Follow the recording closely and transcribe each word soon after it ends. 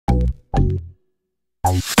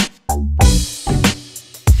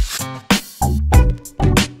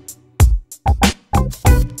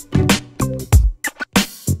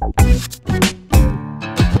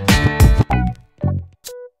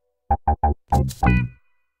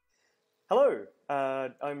Hello,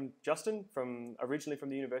 I'm Justin, originally from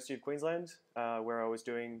the University of Queensland, where I was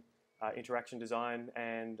doing interaction design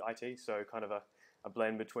and IT, so kind of a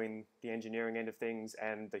blend between the engineering end of things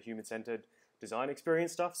and the human-centered design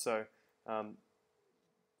experience stuff. So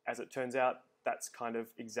as it turns out, that's kind of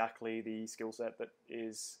exactly the skill set that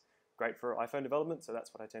is great for iPhone development, so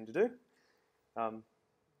that's what I tend to do.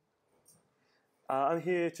 I'm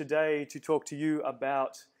here today to talk to you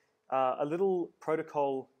about a little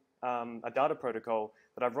protocol, a data protocol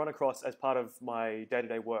that I've run across as part of my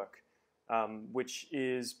day-to-day work, which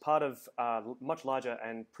is part of a much larger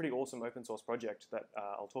and pretty awesome open source project that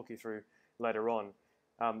I'll talk you through later on.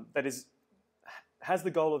 That has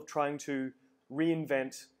the goal of trying to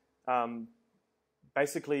reinvent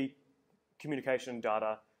basically communication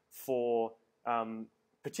data for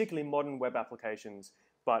particularly modern web applications,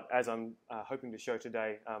 but as I'm hoping to show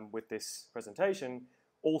today with this presentation,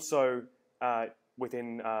 also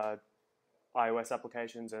within iOS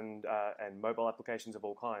applications and mobile applications of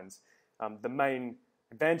all kinds. The main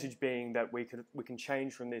advantage being that we can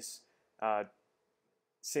change from this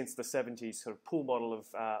since the 70s sort of pool model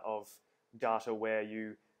of data where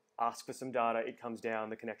you ask for some data, it comes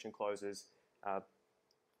down, the connection closes.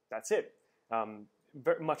 That's it.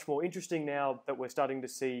 Very much more interesting now that we're starting to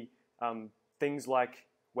see things like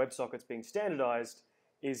WebSockets being standardized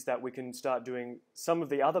is that we can start doing some of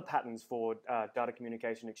the other patterns for data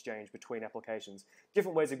communication exchange between applications,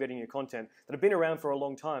 different ways of getting your content that have been around for a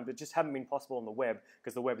long time but just haven't been possible on the web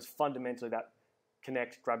because the web is fundamentally that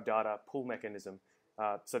connect, grab data, pull mechanism.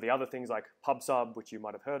 So the other things like PubSub, which you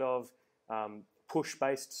might have heard of,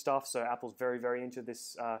 push-based stuff, so Apple's very, very into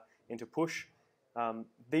this, into push.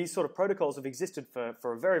 These sort of protocols have existed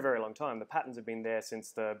for a very, very long time. The patterns have been there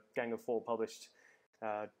since the Gang of Four published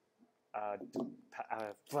I've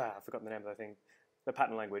forgotten the name of the thing, the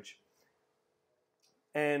pattern language.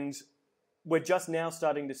 And we're just now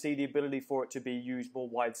starting to see the ability for it to be used more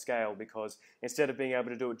wide scale because instead of being able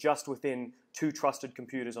to do it just within two trusted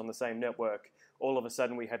computers on the same network, all of a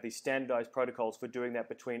sudden we have these standardized protocols for doing that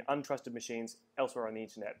between untrusted machines elsewhere on the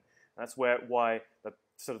internet. And that's why the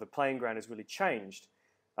sort of the playing ground has really changed.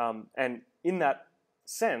 And in that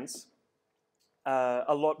sense,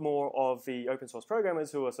 a lot more of the open source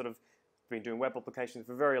programmers who are sort of been doing web applications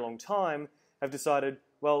for a very long time have decided,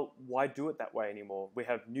 well, why do it that way anymore? We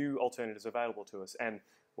have new alternatives available to us. And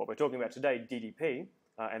what we're talking about today, DDP,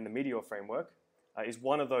 and the Meteor framework, is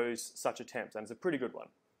one of those such attempts, and it's a pretty good one.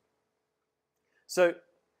 So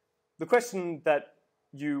the question that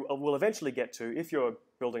you will eventually get to if you're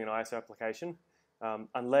building an iOS application,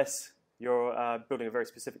 unless you're building a very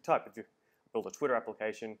specific type. If you build a Twitter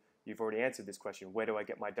application, you've already answered this question, where do I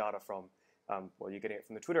get my data from? Well, you're getting it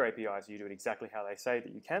from the Twitter API, so you do it exactly how they say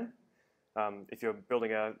that you can. If you're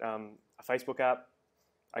building a Facebook app,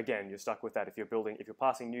 again, you're stuck with that. If you're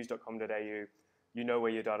passing news.com.au, you know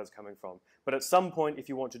where your data is coming from. But at some point, if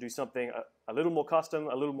you want to do something a little more custom,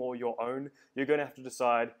 a little more your own, you're going to have to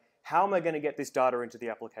decide, how am I going to get this data into the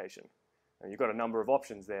application? And you've got a number of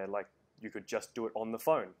options there, like you could just do it on the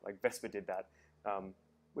phone, like Vespa did that.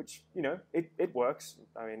 Which, you know, it works.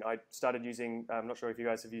 I mean, I started using, I'm not sure if you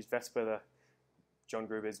guys have used Vespa, the John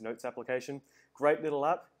Gruber's Notes application. Great little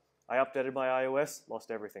app. I updated my iOS, lost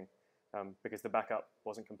everything because the backup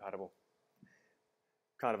wasn't compatible.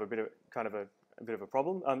 Kind of a bit of a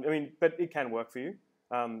problem. I mean, but it can work for you.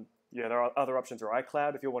 Yeah, there are other options. Or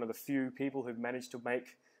iCloud, if you're one of the few people who've managed to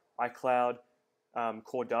make iCloud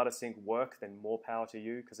core data sync work, then more power to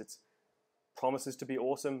you because it's promises to be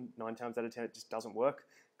awesome. 9 times out of 10, it just doesn't work.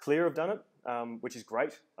 Clear have done it, which is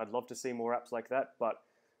great. I'd love to see more apps like that. But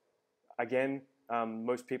again,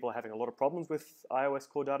 most people are having a lot of problems with iOS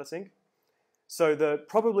core data sync. So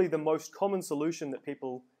probably the most common solution that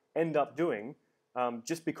people end up doing,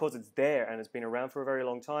 just because it's there and it's been around for a very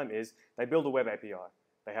long time, is they build a web API.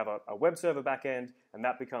 They have a web server backend, and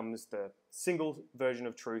that becomes the single version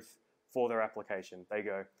of truth for their application. They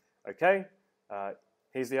go, okay,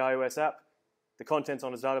 here's the iOS app. The content's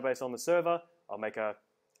on a database on the server. I'll make a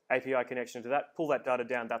API connection to that, pull that data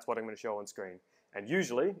down, that's what I'm going to show on screen. And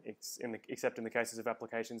usually, except in the cases of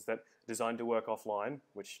applications that are designed to work offline,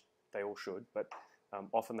 which they all should, but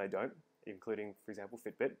often they don't, including, for example,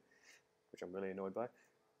 Fitbit, which I'm really annoyed by.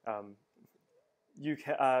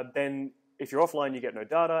 Then, if you're offline, you get no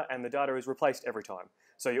data, and the data is replaced every time.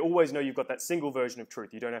 So you always know you've got that single version of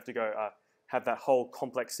truth. You don't have to go have that whole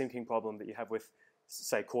complex syncing problem that you have with,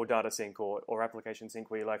 say, core data sync or application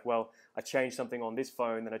sync, where you're like, well, I changed something on this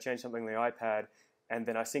phone, then I changed something on the iPad, and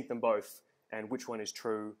then I sync them both, and which one is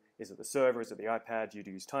true Is it the server? Is it the iPad? Do you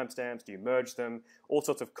use timestamps? Do you merge them? All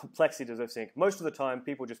sorts of complexities of sync. Most of the time,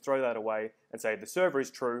 people just throw that away and say the server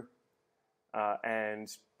is true and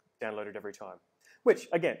download it every time. Which,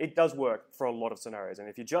 again, it does work for a lot of scenarios. And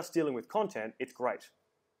if you're just dealing with content, it's great.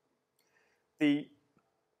 The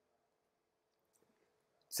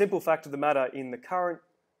simple fact of the matter in the current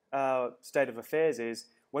state of affairs is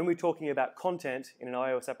when we're talking about content in an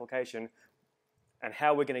iOS application and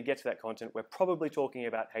how we're going to get to that content, we're probably talking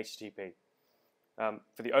about HTTP.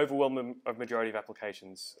 For the overwhelming majority of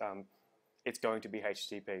applications, it's going to be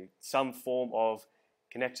HTTP. Some form of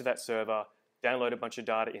connect to that server, download a bunch of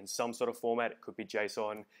data in some sort of format. It could be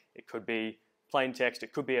JSON, it could be plain text,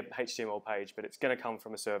 it could be a HTML page, but it's going to come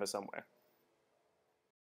from a server somewhere.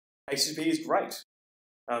 HTTP is great.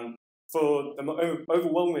 For the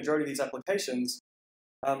overwhelming majority of these applications,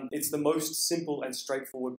 it's the most simple and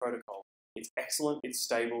straightforward protocol. It's excellent, it's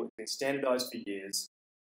stable, it's been standardized for years,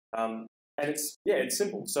 and it's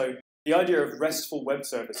simple. So the idea of RESTful web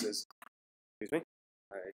services, excuse me,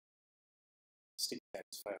 sticky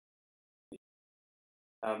tags fail.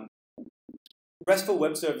 RESTful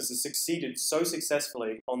web services succeeded so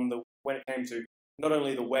successfully when it came to not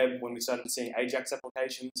only the web, when we started seeing AJAX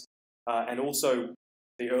applications, and also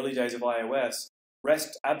the early days of iOS,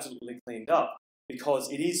 REST absolutely cleaned up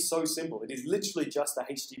because it is so simple. It is literally just the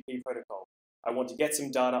HTTP protocol. I want to get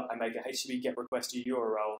some data, I make a HTTP GET request to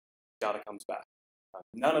URL, data comes back.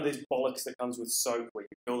 None of this bollocks that comes with SOAP where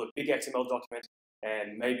you build a big XML document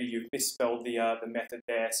and maybe you've misspelled the method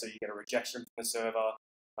there, so you get a rejection from the server.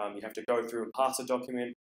 You have to go through and parse a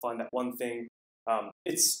document, find that one thing.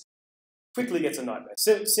 It quickly gets a nightmare.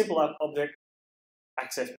 Simple object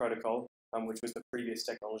access protocol, which was the previous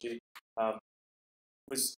technology,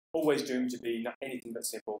 was always doomed to be anything but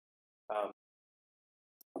simple.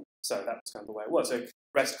 So that was kind of the way it was. So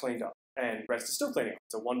REST cleaned up, and REST is still cleaning up.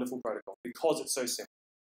 It's a wonderful protocol because it's so simple.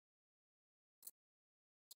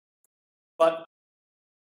 But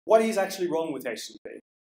what is actually wrong with HTTP?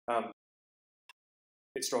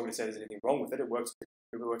 It's strong to say there's anything wrong with it. It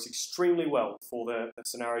works extremely well for the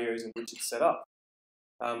scenarios in which it's set up.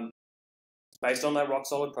 It's based on that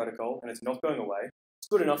rock-solid protocol, and it's not going away. It's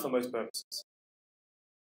good enough for most purposes.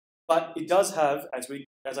 But it does have,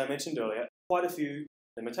 as I mentioned earlier, quite a few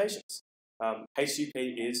limitations.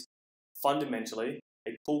 HTTP is fundamentally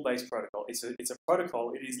a pool-based protocol. It's a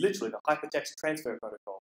protocol. It is literally the hypertext transfer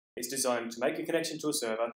protocol. It's designed to make a connection to a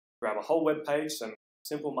server, grab a whole web page, some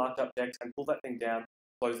simple marked up text, and pull that thing down,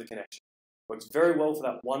 close the connection. Works very well for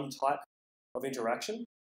that one type of interaction.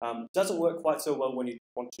 Doesn't work quite so well when you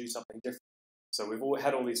want to do something different. So we've all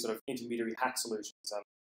had all these sort of intermediary hack solutions. I'm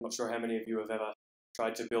not sure how many of you have ever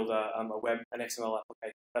tried to build an XML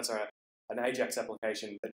application, an AJAX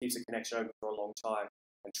application that keeps a connection open for a long time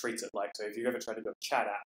and treats it like, so if you've ever tried to build a chat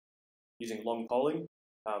app using long polling,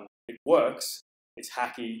 it works, it's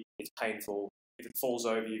hacky, it's painful. If it falls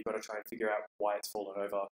over, you've got to try and figure out why it's fallen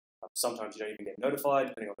over. Sometimes you don't even get notified,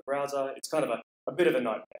 depending on the browser. It's kind of a bit of a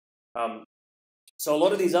nightmare. So a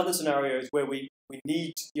lot of these other scenarios where we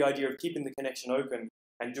need the idea of keeping the connection open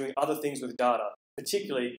and doing other things with data,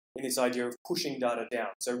 particularly in this idea of pushing data down.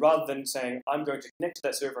 So rather than saying, I'm going to connect to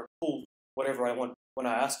that server and pull whatever I want when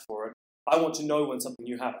I ask for it, I want to know when something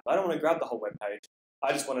new happens. I don't want to grab the whole web page.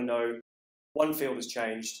 I just want to know one field has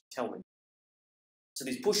changed, tell me. So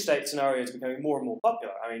these push state scenarios are becoming more and more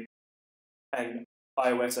popular. And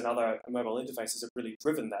iOS and other mobile interfaces have really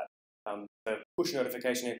driven that. The push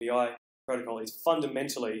notification API protocol is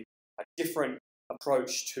fundamentally a different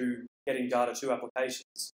approach to getting data to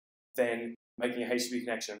applications than making a HTTP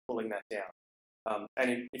connection and pulling that down.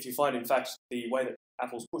 If you find, in fact, the way that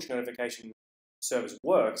Apple's push notification service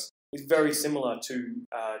works is very similar to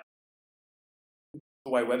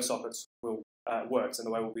the way WebSockets works and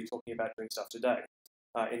the way we'll be talking about doing stuff today,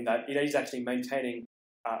 in that it is actually maintaining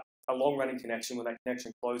a long-running connection. When that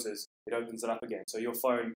connection closes, it opens it up again. So your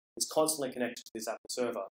phone is constantly connected to this Apple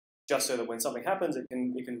server, just so that when something happens, it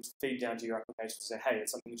can feed down to your application to say, hey,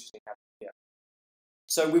 there's something interesting happening here.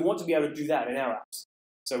 So we want to be able to do that in our apps.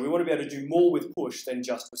 So we want to be able to do more with push than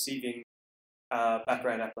just receiving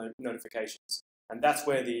background app notifications. And that's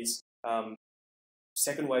where these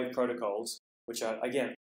second wave protocols, which are,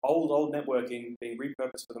 again, old networking being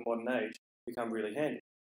repurposed for the modern age, become really handy.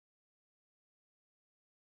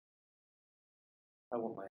 There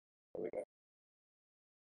we go.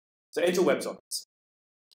 So enter WebSockets.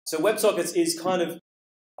 So WebSockets is kind of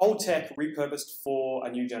old tech repurposed for a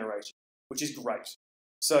new generation, which is great.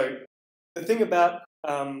 So the thing about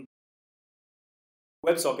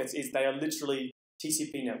WebSockets is they are literally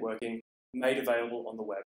TCP networking made available on the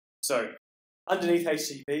web. So underneath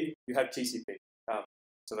HTTP, you have TCP.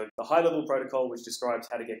 So the high-level protocol, which describes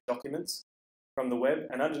how to get documents from the web,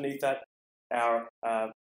 and underneath that, our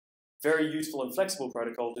very useful and flexible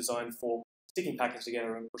protocol designed for sticking packets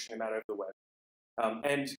together and pushing them out over the web.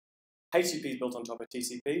 And HTTP is built on top of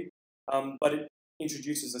TCP, but it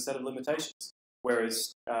introduces a set of limitations.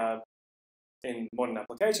 Whereas in modern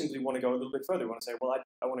applications, we want to go a little bit further. We want to say, well,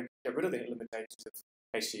 I want to get rid of the limitations of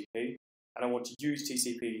HTTP, and I want to use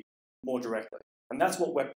TCP more directly. And that's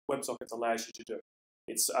what WebSockets allows you to do.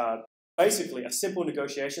 It's basically a simple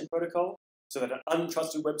negotiation protocol so that an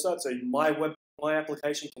untrusted website, so my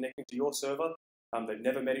application connecting to your server, they've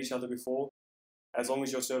never met each other before. As long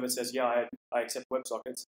as your server says, yeah, I accept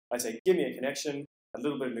WebSockets, I say, give me a connection. A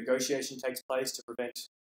little bit of negotiation takes place to prevent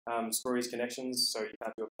spurious connections, so you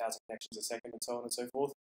can't do 1,000 connections a second and so on and so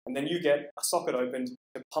forth. And then you get a socket opened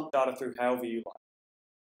to pump data through however you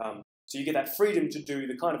like. So you get that freedom to do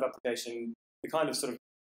the kind of application, the kind of sort of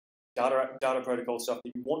data protocol stuff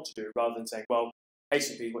that you want to do, rather than saying, well,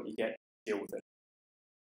 HTTP is what you get, deal with it.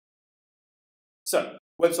 So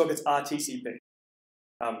WebSockets are TCP.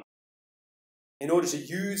 In order to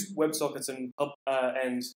use WebSockets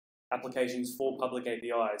and applications for public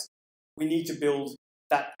APIs, we need to build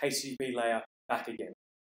that HTTP layer back again.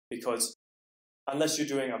 Because unless you're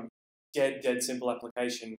doing a dead simple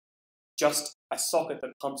application, just a socket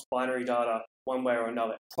that pumps binary data one way or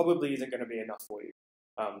another probably isn't going to be enough for you.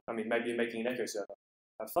 I mean, maybe you're making an echo server.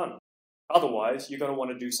 Have fun. Otherwise, you're going to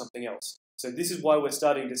want to do something else. So this is why we're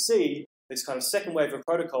starting to see this kind of second wave of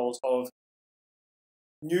protocols of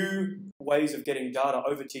new ways of getting data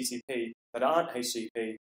over TCP that aren't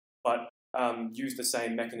HTTP, but use the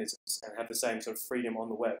same mechanisms and have the same sort of freedom on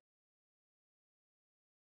the web.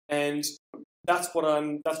 And that's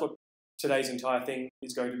what today's entire thing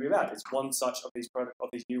is going to be about. It's one such of these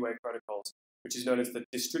new wave protocols, which is known as the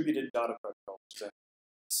distributed data protocol, which is a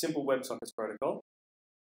simple WebSockets protocol.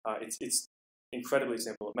 It's incredibly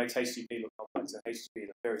simple. It makes HTTP look complex, and HTTP is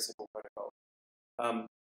a very simple protocol.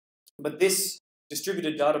 But this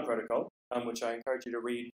distributed data protocol, which I encourage you to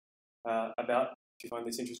read about if you find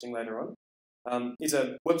this interesting later on, is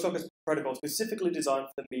a WebSockets protocol specifically designed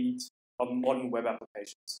for the needs of modern web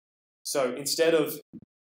applications. So instead of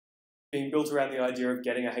being built around the idea of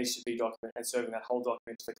getting a HTTP document and serving that whole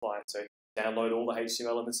document to the client, so download all the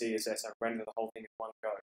HTML and the CSS and render the whole thing in one go,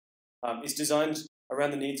 it's designed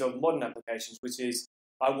around the needs of modern applications, which is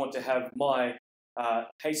I want to have my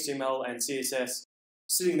HTML and CSS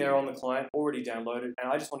sitting there on the client, already downloaded,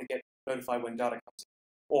 and I just want to get notified when data comes in.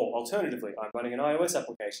 Or alternatively, I'm running an iOS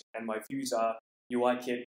application, and my views are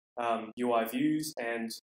UIKit, UI views, and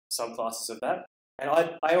subclasses of that. And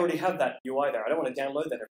I already have that UI there. I don't want to download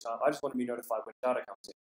that every time. I just want to be notified when data comes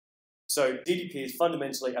in. So DDP is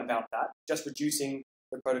fundamentally about that, just reducing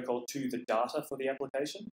the protocol to the data for the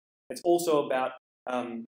application. It's also about a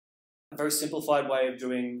very simplified way of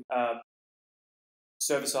doing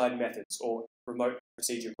server-side methods or remote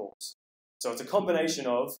procedure calls. So it's a combination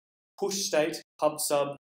of push state, pub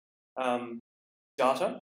sub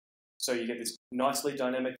data. So you get this nicely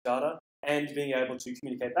dynamic data and being able to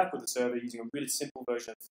communicate back with the server using a really simple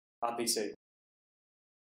version of RPC.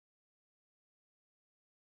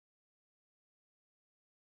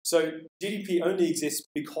 So DDP only exists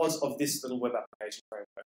because of this little web application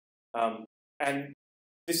framework. And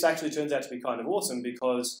this actually turns out to be kind of awesome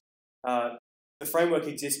because the framework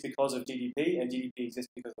exists because of DDP, and DDP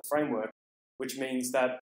exists because of the framework, which means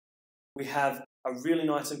that we have a really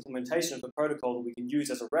nice implementation of the protocol that we can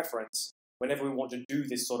use as a reference whenever we want to do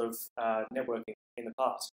this sort of networking in the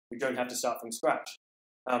past. We don't have to start from scratch.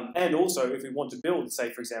 And also, if we want to build,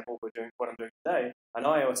 say, for example, what I'm doing today, an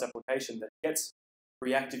iOS application that gets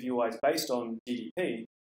reactive UIs based on DDP,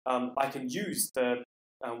 I can use the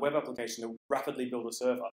web application to rapidly build a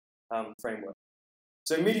server framework.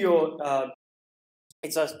 So Meteor,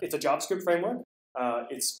 it's a JavaScript framework.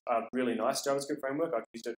 It's a really nice JavaScript framework. I've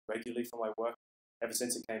used it regularly for my work ever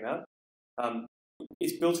since it came out.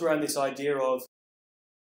 It's built around this idea of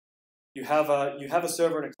you have a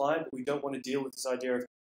server and a client, but we don't want to deal with this idea of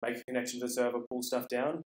make a connection to the server, pull stuff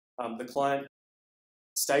down. The client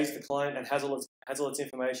stays the client and has all its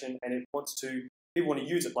information, and people want to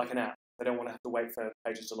use it like an app. They don't want to have to wait for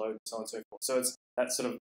pages to load and so on and so forth. So it's that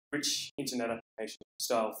sort of rich internet application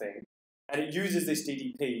style thing. And it uses this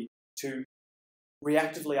DDP to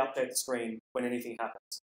reactively update the screen when anything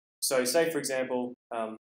happens. So say, for example,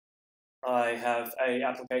 I have an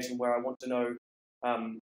application where I want to know,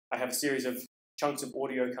 I have a series of chunks of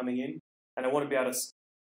audio coming in, and I want to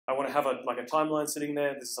have a timeline sitting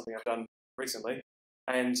there. This is something I've done recently.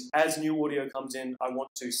 And as new audio comes in, I want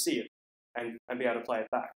to see it and be able to play it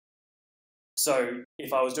back. So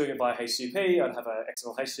if I was doing it via HTTP, I'd have an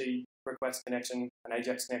XML request connection, an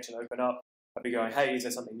AJAX connection open up. I'd be going, hey, is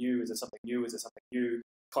there something new? Is there something new? Is there something new?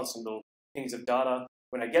 Constant little pings of data.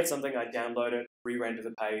 When I get something, I download it, re-render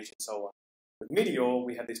the page, and so on. With Meteor,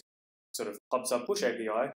 we have this sort of pub/sub push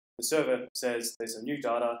API. The server says there's some new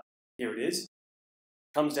data. Here it is.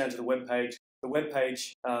 Comes down to the web page. The web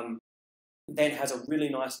page then has a really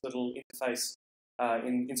nice little interface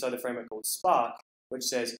inside the framework called Spark, which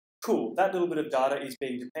says, cool, that little bit of data is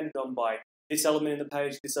being depended on by this element in the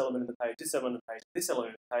page, this element in the page, this element in the page, this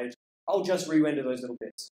element in the page. I'll just re-render those little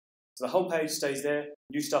bits. So the whole page stays there,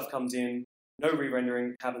 new stuff comes in, no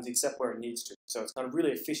re-rendering happens except where it needs to. So it's kind of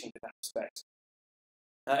really efficient in that respect.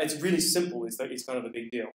 It's really simple, it's kind of the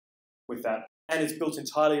big deal with that. And it's built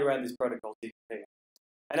entirely around this protocol, DDP.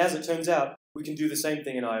 And as it turns out, we can do the same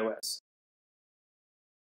thing in iOS.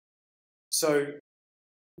 So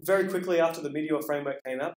very quickly after the Meteor framework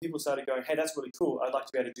came out, people started going, hey, that's really cool. I'd like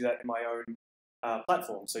to be able to do that in my own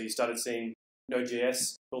platform. So you started seeing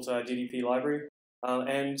Node.js built a DDP library,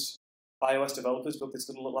 and iOS developers built this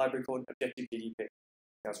little library called ObjectiveDDP.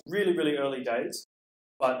 Now, it's really, really early days,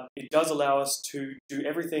 but it does allow us to do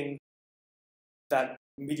everything that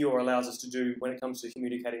Meteor allows us to do when it comes to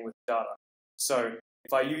communicating with data. So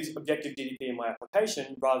if I use ObjectiveDDP in my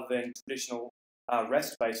application rather than traditional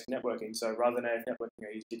REST-based networking, so rather than AF networking,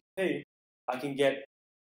 I use DDP, I can get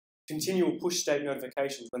continual push state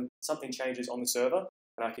notifications when something changes on the server,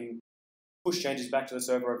 and I can push changes back to the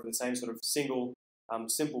server over the same sort of single,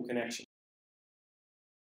 simple connection.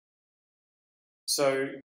 So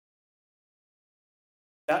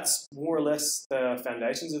that's more or less the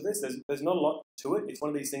foundations of this. There's not a lot to it. It's one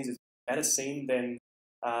of these things that's better seen than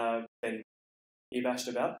e-bashed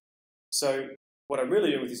about. So what I'm really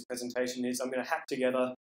doing with this presentation is I'm going to hack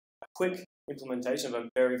together a quick implementation of a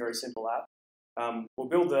very, very simple app. We'll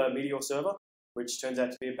build the Meteor server, which turns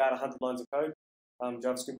out to be about 100 lines of code,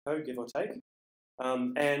 JavaScript code, give or take.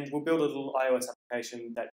 And we'll build a little iOS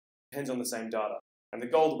application that depends on the same data. And the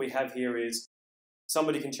goal that we have here is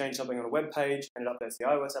somebody can change something on a web page and it updates the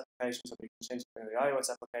iOS application. Somebody can change something on the iOS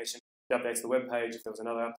application, it updates the web page. If there was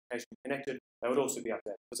another application connected, that would also be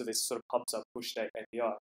updated because of this sort of pub/sub push state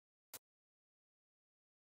API.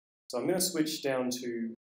 So I'm going to switch down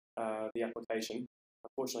to the application.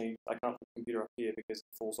 Unfortunately, I can't put the computer up here because it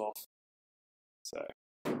falls off. So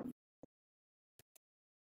okay,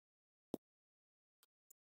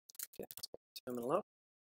 let's put the terminal up.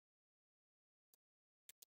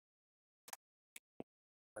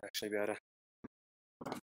 Might actually be able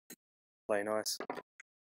to play nice.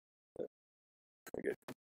 Very good.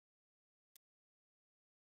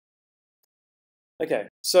 Okay,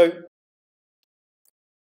 so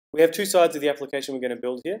we have two sides of the application we're going to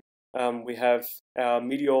build here. We have our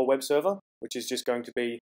Meteor web server, which is just going to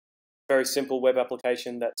be a very simple web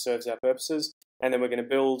application that serves our purposes, and then we're going to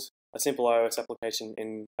build a simple iOS application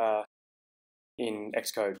in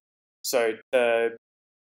Xcode. So the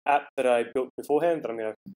app that I built beforehand that I'm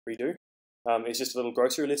going to redo is just a little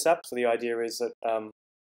grocery list app. So the idea is that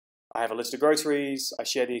I have a list of groceries, I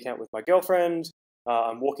share the account with my girlfriend,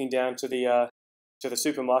 I'm walking down to the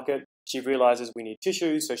supermarket, she realizes we need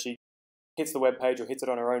tissues, so she hits the web page or hits it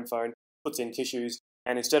on her own phone, puts in tissues,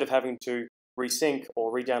 and instead of having to resync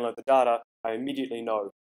or re-download the data, I immediately know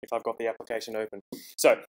if I've got the application open.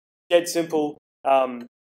 So, dead simple,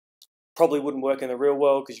 probably wouldn't work in the real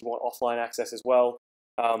world because you want offline access as well,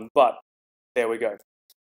 but there we go.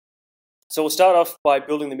 So we'll start off by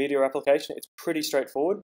building the Meteor application. It's pretty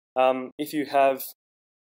straightforward. If you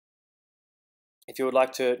would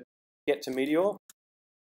like to get to Meteor,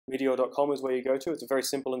 Meteor.com is where you go to. It's a very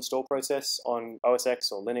simple install process on OS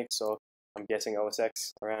X or Linux, or I'm guessing OS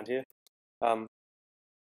X around here.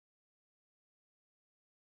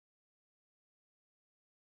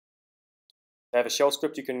 They have a shell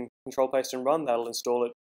script you can control, paste, and run. That'll install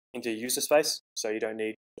it into user space, so you don't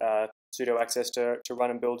need sudo access to run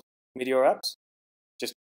and build Meteor apps.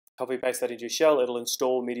 Just copy paste that into your shell. It'll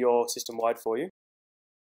install Meteor system-wide for you.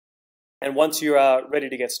 And once you are ready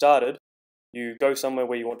to get started, you go somewhere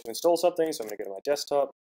where you want to install something. So I'm going to go to my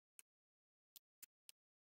desktop.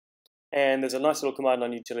 And there's a nice little command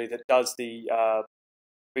line utility that does the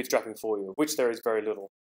bootstrapping for you, which there is very little.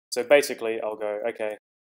 So basically, I'll go, okay,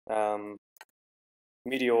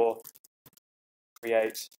 Meteor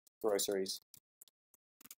create groceries.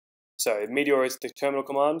 So Meteor is the terminal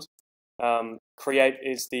command. Create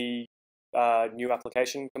is the new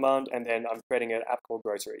application command, and then I'm creating an app called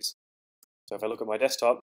groceries. So if I look at my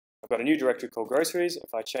desktop, I've got a new directory called groceries.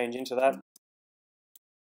 If I change into that,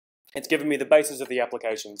 it's given me the basis of the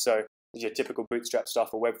application. So your typical bootstrap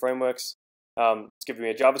stuff for web frameworks. It's giving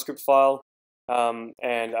me a JavaScript file.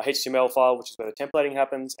 and a HTML file, which is where the templating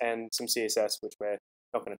happens, and some CSS, which we're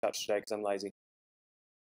not going to touch today because I'm lazy.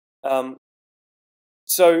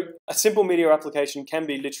 So a simple Meteor application can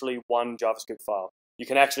be literally one JavaScript file. You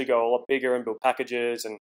can actually go a lot bigger and build packages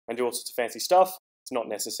and do all sorts of fancy stuff. It's not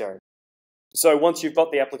necessary. So once you've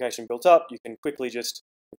got the application built up, you can quickly just,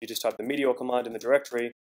 if you just type the Meteor command in the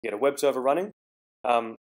directory, you get a web server running.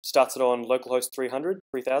 Starts it on localhost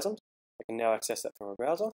 3000. I can now access that from a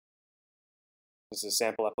browser. This is a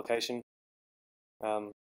sample application.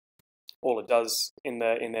 All it does in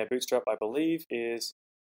their Bootstrap, I believe, is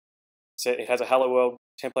so it has a Hello World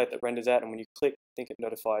template that renders out, and when you click, I think it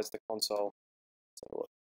notifies the console. Let's have a look.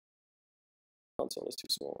 Console is too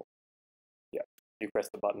small. Yeah, you press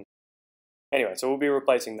the button. Anyway, so we'll be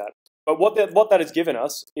replacing that. But what that has given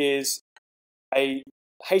us is a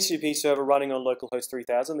HTTP server running on localhost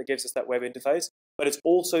 3000 that gives us that web interface, but it's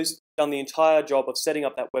also done the entire job of setting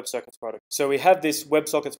up that WebSockets protocol. So we have this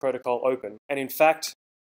WebSockets protocol open, and in fact,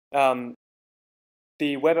 the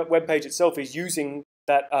web page itself is using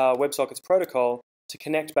that WebSockets protocol to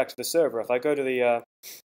connect back to the server. If I go to the,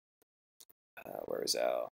 where is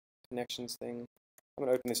our connections thing? I'm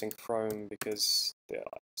going to open this in Chrome because the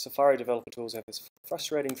Safari developer tools have this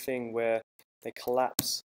frustrating thing where they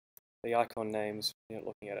collapse the icon names when you're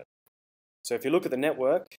looking at it. So if you look at the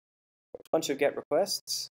network, a bunch of GET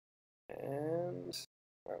requests, and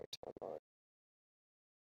where are we? Timeline.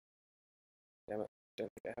 Damn it, don't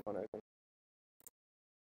think I have one open.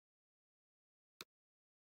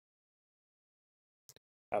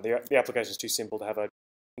 The application is too simple to have it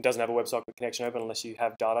doesn't have a WebSocket connection open unless you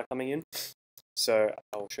have data coming in. So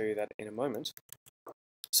I'll show you that in a moment.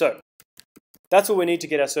 So that's what we need to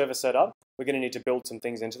get our server set up. We're going to need to build some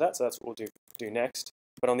things into that, so that's what we'll do next.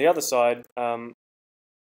 But on the other side,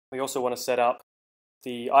 we also want to set up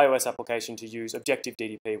the iOS application to use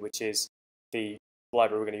ObjectiveDDP, which is the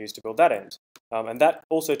library we're going to use to build that end. And that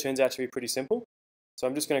also turns out to be pretty simple. So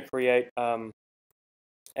I'm just going to create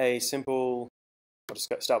a simple, I'll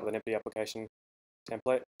just start with an empty application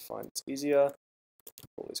template, find it's easier.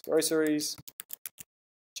 All these groceries,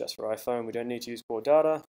 just for iPhone. We don't need to use core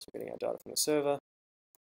data, so we're getting our data from the server.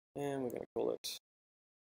 And we're going to call it,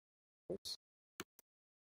 oops,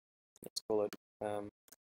 let's call it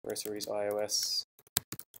groceries iOS.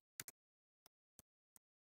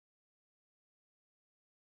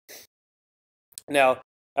 Now,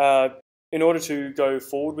 in order to go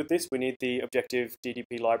forward with this, we need the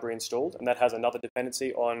ObjectiveDDP library installed, and that has another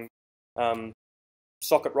dependency on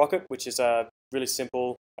Socket Rocket, which is a really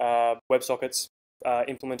simple WebSockets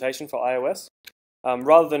implementation for iOS.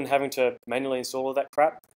 Rather than having to manually install all that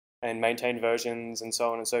crap and maintain versions and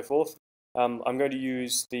so on and so forth, I'm going to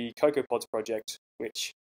use the CocoaPods project,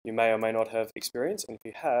 which you may or may not have experienced, and if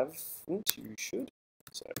you haven't, you should.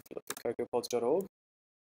 So if you look at cocoapods.org,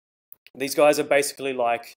 these guys are basically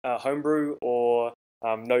like Homebrew or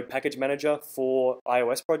Node Package Manager for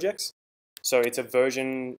iOS projects. So it's a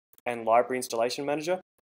version and library installation manager.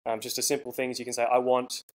 Just a simple things you can say, I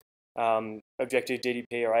want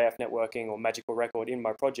ObjectiveDDP or AF networking or Magical Record in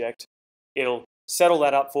my project. It'll set all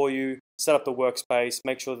that up for you, set up the workspace,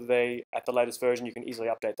 make sure that at the latest version, you can easily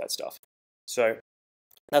update that stuff. So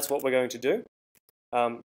that's what we're going to do.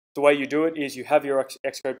 The way you do it is you have your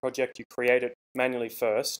Xcode project, you create it manually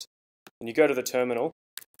first, and you go to the terminal,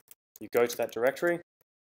 you go to that directory,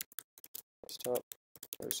 desktop,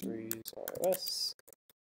 groceries, iOS,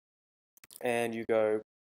 and you go,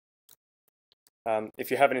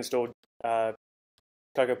 if you haven't installed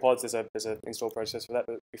CocoaPods, there's an install process for that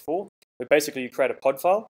before, but basically you create a pod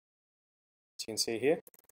file, as you can see here.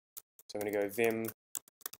 So I'm going to go vim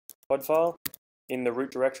pod file in the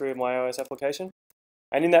root directory of my iOS application.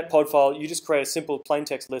 And in that pod file, you just create a simple plain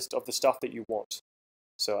text list of the stuff that you want.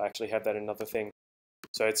 So I actually have that in another thing.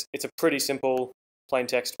 So it's a pretty simple plain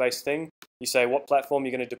text based thing. You say what platform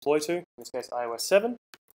you're going to deploy to, in this case iOS 7,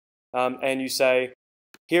 and you say,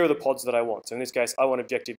 here are the pods that I want. So in this case, I want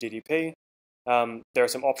ObjectiveDDP. There are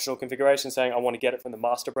some optional configurations saying I want to get it from the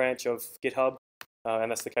master branch of GitHub,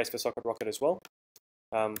 and that's the case for Socket Rocket as well.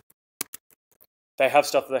 They have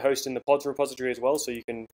stuff that they host in the pods repository as well, so you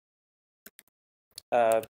can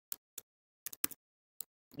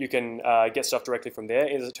get stuff directly from there.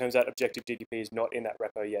 As it turns out, ObjectiveDDP is not in that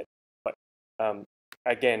repo yet. But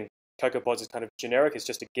again, CocoaPods is kind of generic. It's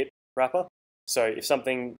just a Git wrapper. So if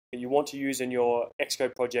something that you want to use in your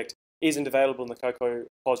Xcode project isn't available in the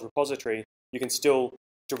CocoaPods repository, you can still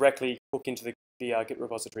directly hook into the Git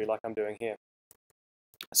repository like I'm doing here.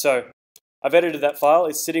 So I've edited that file.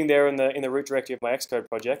 It's sitting there in the root directory of my Xcode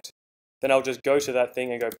project. Then I'll just go to that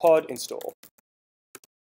thing and go pod install.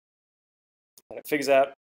 And it figures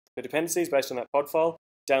out the dependencies based on that pod file,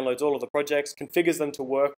 downloads all of the projects, configures them to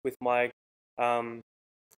work with my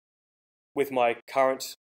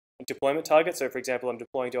current deployment target. So for example, I'm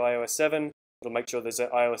deploying to iOS 7. It'll make sure there's an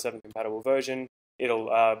iOS 7 compatible version.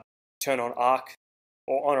 It'll turn on Arc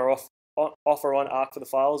or on or off or on Arc for the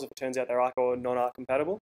files if it turns out they're Arc or non-Arc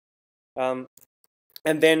compatible. And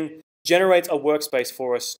then generates a workspace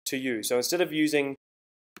for us to use. So instead of using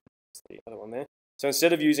the other one there, so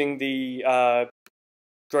instead of using the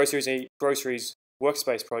groceries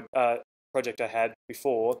workspace project I had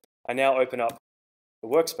before, I now open up the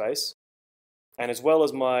workspace, and as well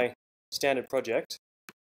as my standard project,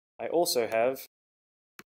 I also have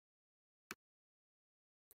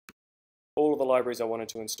all of the libraries I wanted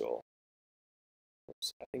to install.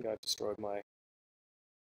 Oops, I think I've destroyed my,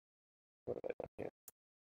 what have I done here?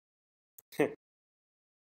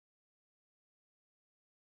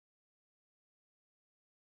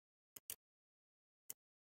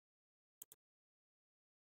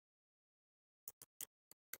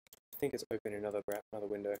 I think it's open in another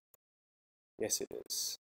window. Yes, it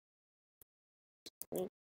is.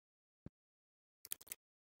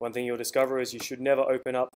 One thing you'll discover is you should never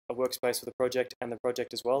open up a workspace for the project and the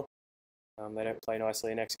project as well. They don't play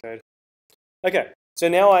nicely in Xcode. Okay, so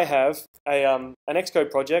now I have an Xcode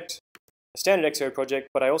project, a standard Xcode project,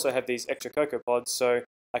 but I also have these extra Cocoa pods, so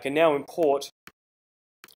I can now import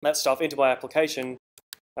that stuff into my application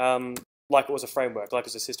like it was a framework, like it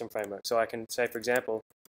was a system framework. So I can say, for example,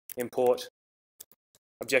 import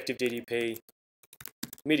ObjectiveDDP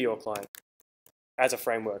Meteor client as a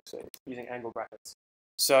framework, so using angle brackets.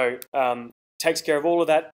 So takes care of all of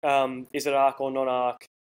that. Is it Arc or non-Arc?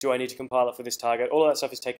 Do I need to compile it for this target? All of that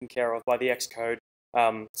stuff is taken care of by the Xcode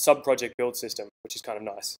sub-project build system, which is kind of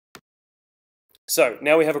nice. So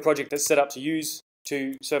now we have a project that's set up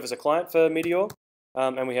to serve as a client for Meteor,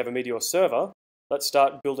 and we have a Meteor server. Let's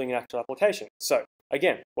start building an actual application. So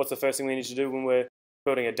again, what's the first thing we need to do when we're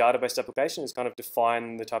building a database application is kind of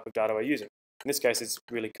define the type of data we're using. In this case, it's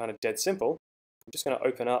really kind of dead simple. I'm just going to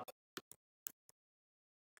open up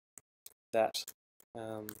that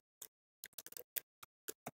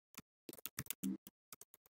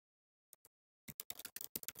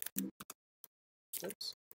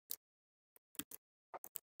oops.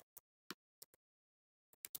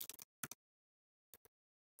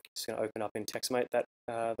 Just going to open up in TextMate that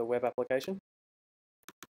the web application,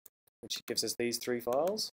 which gives us these three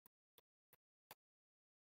files.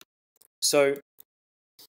 So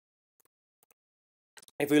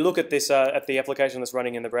if we look at this at the application that's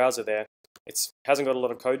running in the browser there, it hasn't got a lot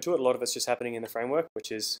of code to it. A lot of it's just happening in the framework,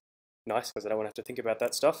 which is nice because I don't want to have to think about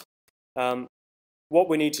that stuff. What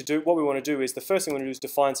we want to do is the first thing we want to do is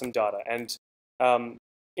define some data. And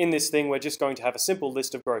in this thing, we're just going to have a simple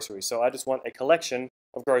list of groceries. So I just want a collection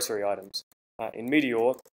of grocery items. In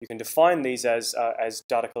Meteor, you can define these as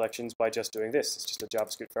data collections by just doing this. It's just a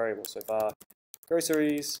JavaScript variable. So var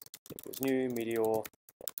groceries equals new Meteor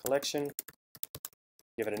collection.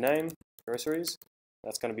 Give it a name, groceries.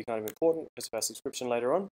 That's going to be kind of important because of our subscription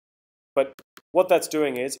later on. But what that's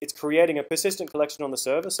doing is it's creating a persistent collection on the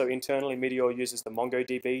server. So internally, Meteor uses the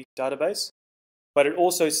MongoDB database. But it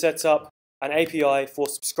also sets up an API for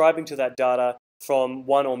subscribing to that data from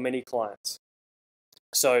one or many clients.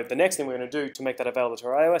 So the next thing we're going to do to make that available to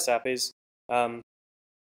our iOS app is go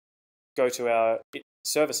to our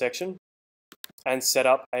server section and set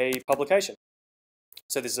up a publication.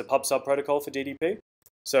 So this is a pub sub protocol for DDP.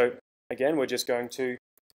 So again, we're just going to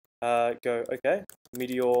go, okay,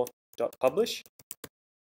 meteor.publish.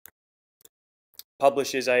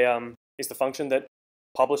 Publish is the function that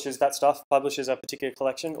publishes that stuff, publishes a particular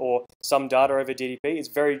collection or some data over DDP. It's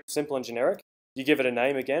very simple and generic. You give it a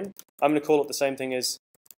name again. I'm going to call it the same thing as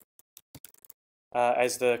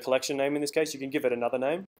the collection name in this case. You can give it another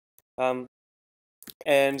name.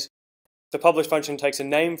 And the publish function takes a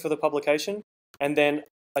name for the publication and then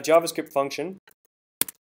a JavaScript function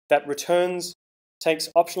that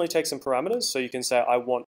optionally takes some parameters. So you can say, I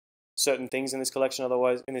want certain things in this collection,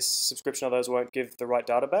 otherwise in this subscription, otherwise I won't give the right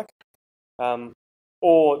data back.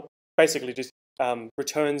 Or basically just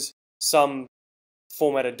returns some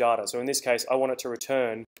formatted data. So in this case, I want it to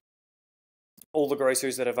return all the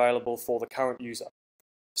groceries that are available for the current user.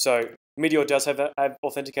 So Meteor does have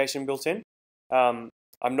authentication built in. I'm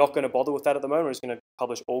not going to bother with that at the moment. I'm just going to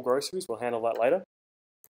publish all groceries. We'll handle that later.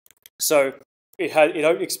 So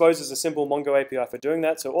it exposes a simple Mongo API for doing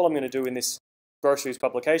that. So all I'm going to do in this groceries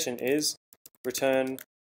publication is return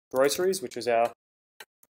groceries, which was our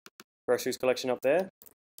groceries collection up there,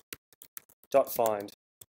 .find.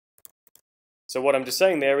 So what I'm just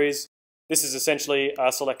saying there is this is essentially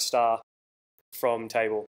a select star from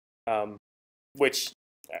table, which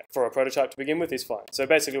for a prototype to begin with is fine. So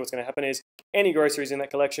basically what's going to happen is any groceries in that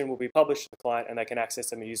collection will be published to the client and they can access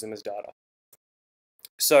them and use them as data.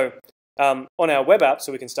 So on our web app,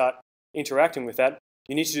 so we can start interacting with that,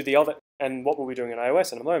 you need to do the other, and what we'll be doing in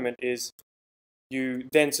iOS in a moment is you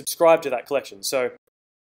then subscribe to that collection. So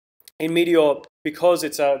in Meteor, because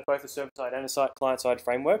it's both a server-side and a client-side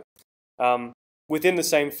framework, within the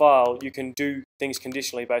same file, you can do things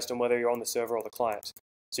conditionally based on whether you're on the server or the client.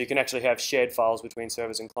 So you can actually have shared files between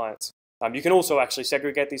servers and clients. You can also actually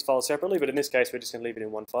segregate these files separately, but in this case, we're just going to leave it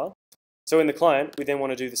in one file. So in the client, we then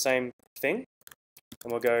want to do the same thing.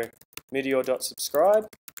 And we'll go meteor.subscribe,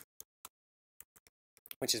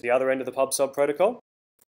 which is the other end of the pub/sub protocol.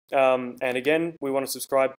 And again, we want to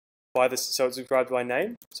subscribe by this, so it's subscribed by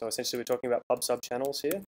name. So essentially, we're talking about pub/sub channels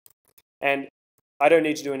here. And I don't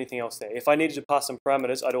need to do anything else there. If I needed to pass some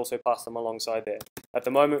parameters, I'd also pass them alongside there. At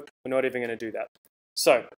the moment, we're not even going to do that.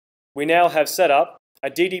 So we now have set up a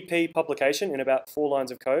DDP publication in about 4 lines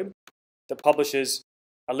of code that publishes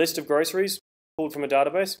a list of groceries pulled from a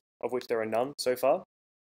database, of which there are none so far.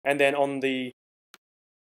 And then on the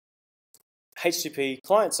HTTP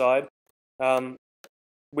client side,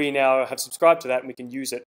 we now have subscribed to that and we can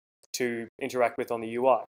use it to interact with on the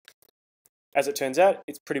UI. As it turns out,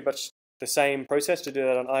 it's pretty much the same process to do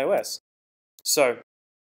that on iOS. So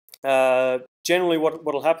generally what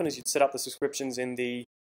will happen is you'd set up the subscriptions in the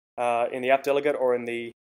app delegate or in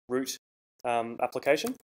the root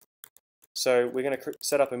application. So we're going to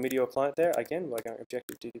set up a Meteor client there. Again, we're going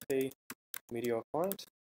ObjectiveDDP Meteor client.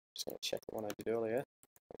 Just going to check the one I did earlier.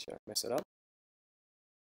 Make sure I don't mess it up.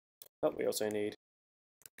 But we also need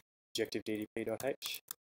ObjectiveDDP.h.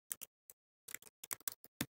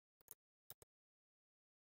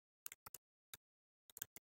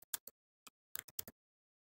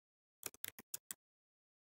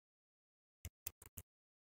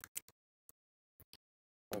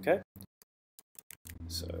 Okay.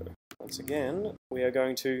 So once again, we are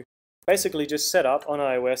going to basically just set up on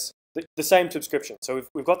iOS the same subscription. So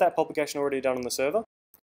we've got that publication already done on the server.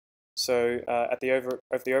 So at the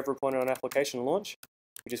over point on application launch,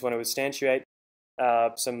 we just want to instantiate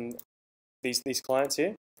these clients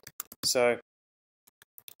here. So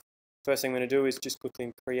first thing I'm going to do is just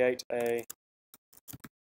quickly create a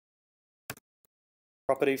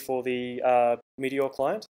property for the Meteor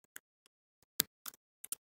client.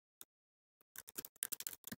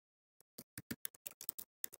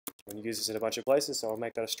 I'm going to use this in a bunch of places, so I'll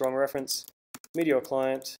make that a strong reference. Meteor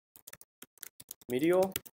client, Meteor.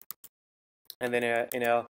 And then in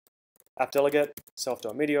our app delegate,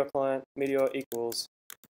 self.meteor client, Meteor equals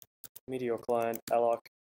Meteor client alloc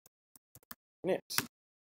init.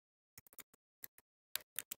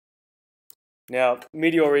 Now,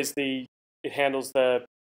 Meteor is it handles the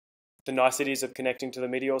niceties of connecting to the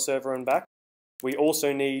Meteor server and back. We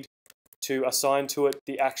also need to assign to it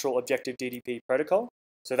the actual ObjectiveDDP protocol.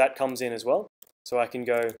 So that comes in as well. So I can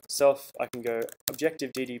go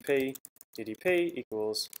ObjectiveDDP, DDP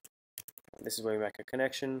equals, this is where we make a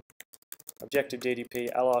connection,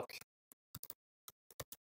 ObjectiveDDP alloc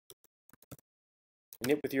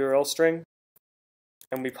init with URL string,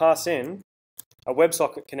 and we pass in a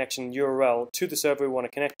WebSocket connection URL to the server we want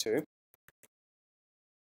to connect to.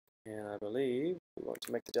 And I believe we want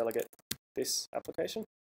to make the delegate this application.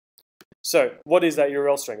 So what is that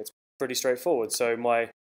URL string? It's pretty straightforward. So my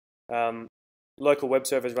local web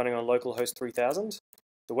server is running on localhost 3000.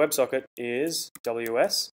 The WebSocket is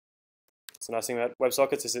WS. It's a nice thing about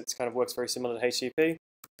WebSockets is it kind of works very similar to HTTP.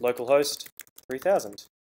 Localhost 3000.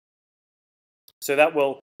 So that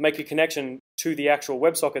will make a connection to the actual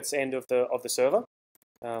WebSockets end of the server.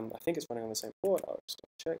 I think it's running on the same port. I'll just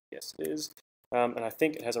check. Yes, it is. And I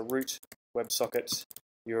think it has a root WebSocket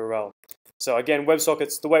URL. So again,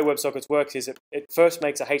 WebSockets, the way WebSockets works is it first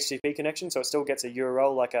makes a HTTP connection, so it still gets a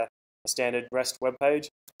URL like a standard REST web page.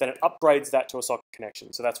 Then it upgrades that to a socket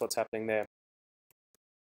connection. So that's what's happening there.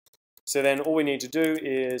 So then all we need to do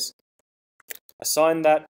is assign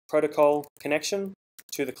that protocol connection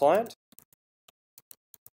to the client.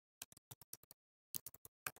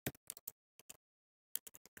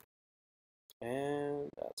 And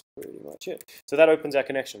that's pretty much it. So that opens our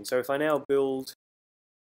connection. So if I now build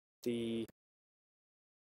the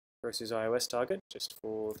versus iOS target just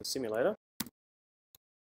for the simulator,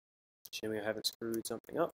 assuming I haven't screwed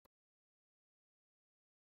something up.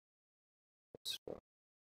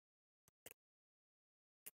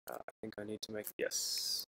 I think I need to make,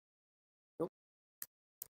 yes. Nope.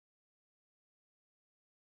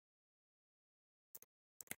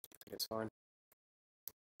 I think it's fine.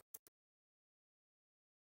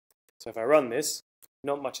 So if I run this,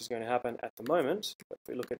 not much is going to happen at the moment, but if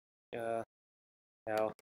we look at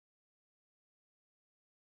our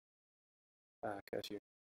curse you.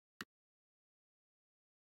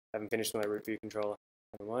 Haven't finished my root view controller.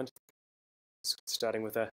 Never mind. Starting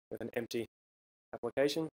with an empty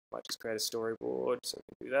application. Might just create a storyboard so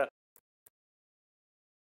we can do that.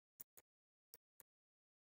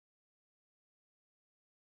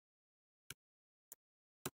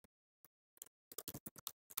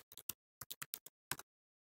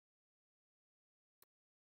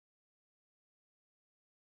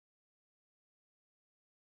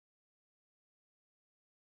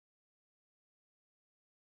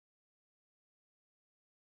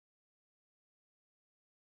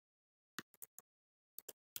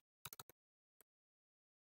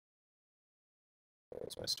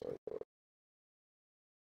 There's my storyboard.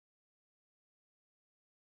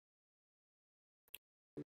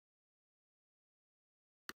 There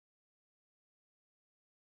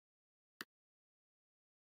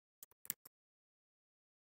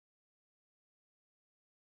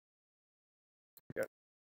we go.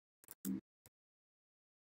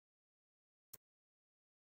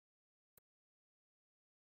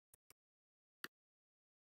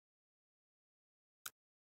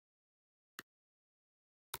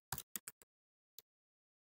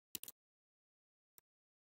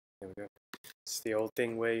 There we go. It's the old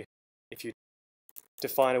thing where if you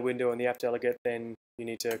define a window in the app delegate, then you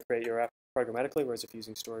need to create your app programmatically, whereas if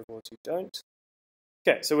using storyboards, you don't.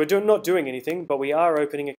 Okay, so we're not doing anything, but we are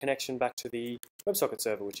opening a connection back to the WebSocket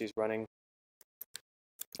server, which is running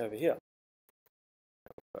over here.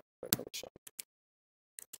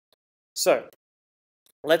 So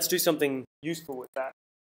let's do something useful with that.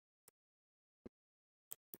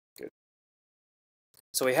 Good.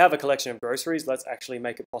 So we have a collection of groceries. Let's actually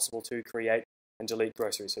make it possible to create and delete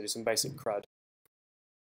groceries. So do some basic CRUD.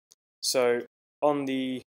 So on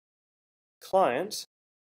the client,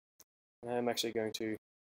 I'm actually going to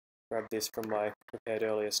grab this from my prepared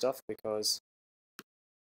earlier stuff because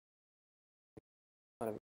it's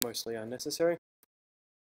kind of mostly unnecessary.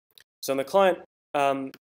 So on the client,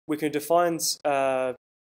 we can define HTML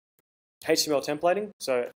templating.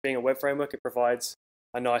 So being a web framework, it provides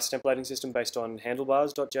a nice templating system based on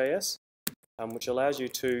handlebars.js, which allows you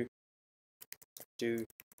to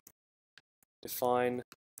define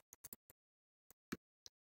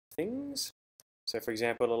things. So for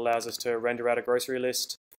example, it allows us to render out a grocery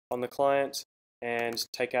list on the client and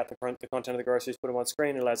take out the content of the groceries, put them on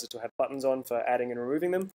screen. It allows us to have buttons on for adding and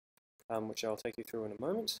removing them, which I'll take you through in a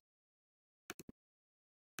moment.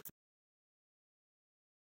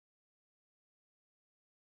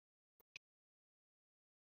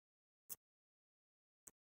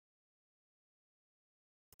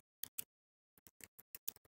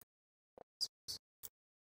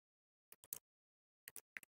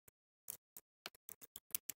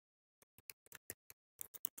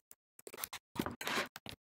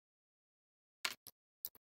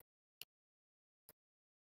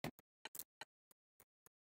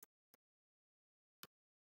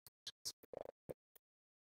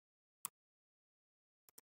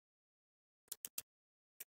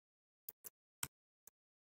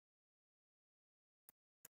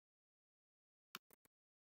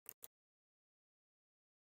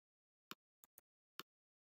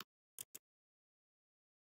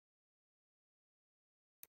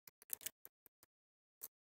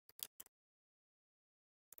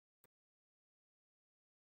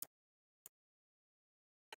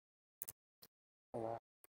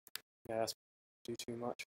 Yeah, that's do too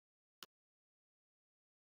much.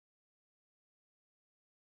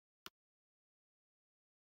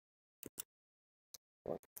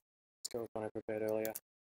 Let's go with one I prepared earlier.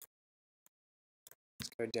 This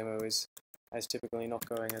code demo is as typically not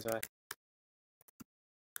going as I.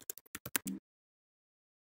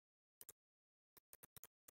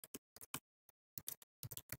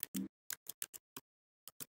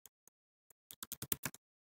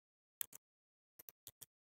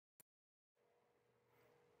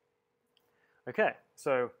 Okay,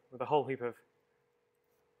 so with a whole heap of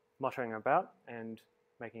muttering about and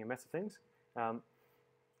making a mess of things,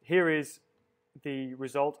 here is the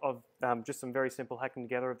result of just some very simple hacking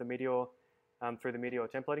together of the Meteor through the Meteor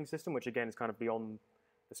templating system, which again is kind of beyond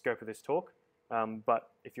the scope of this talk.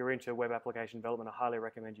 But if you're into web application development, I highly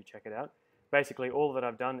recommend you check it out. Basically, all that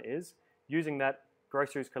I've done is, using that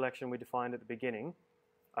groceries collection we defined at the beginning,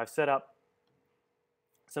 I've set up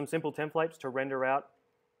some simple templates to render out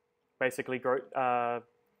basically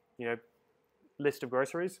list of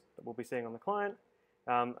groceries that we'll be seeing on the client.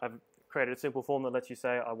 I've created a simple form that lets you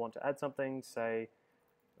say, I want to add something, say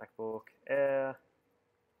MacBook Air,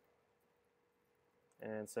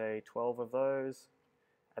 and say 12 of those.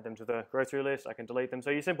 add them to the grocery list, I can delete them. So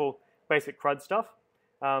your simple basic CRUD stuff.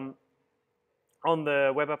 On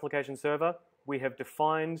the web application server, we have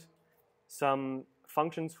defined some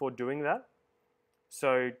functions for doing that.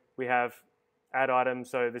 So we have add item,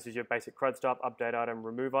 so this is your basic CRUD stuff, update item,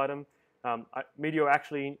 remove item. Meteor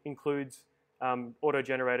actually includes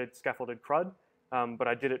auto-generated scaffolded CRUD, but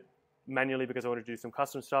I did it manually because I wanted to do some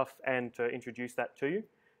custom stuff and to introduce that to you.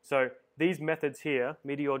 So these methods here,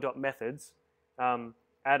 meteor.methods,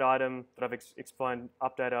 add item that I've explained,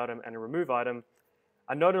 update item, and a remove item,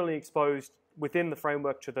 are not only exposed within the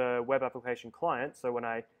framework to the web application client, so when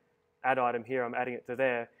I add item here, I'm adding it to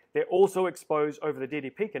there, they're also exposed over the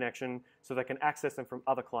DDP connection so they can access them from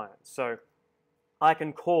other clients. So I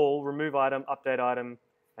can call remove item, update item,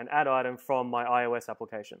 and add item from my iOS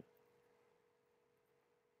application.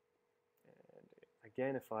 And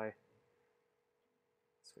again, if I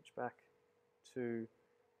switch back to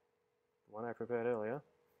the one I prepared earlier,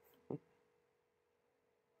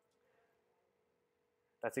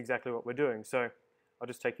 that's exactly what we're doing. So I'll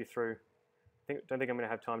just take you through. Don't think I'm going to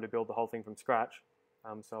have time to build the whole thing from scratch.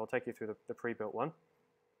 So I'll take you through the pre-built one.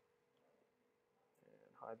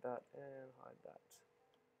 And hide that and hide that.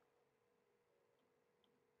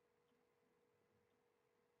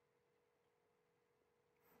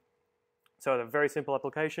 So a very simple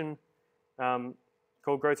application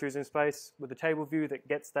called groceries in space with a table view that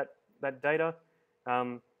gets that data.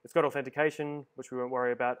 It's got authentication, which we won't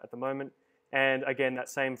worry about at the moment. And again, that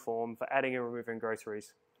same form for adding and removing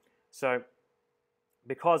groceries. So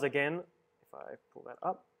because again, if I pull that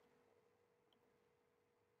up,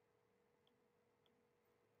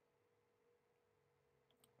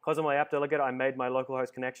 because I'm my app delegate, I made my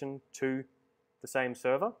localhost connection to the same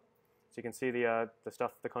server. So you can see the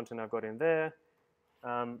stuff, the content I've got in there.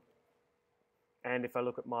 And if I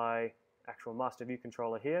look at my actual master view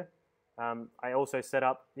controller here, I also set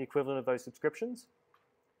up the equivalent of those subscriptions.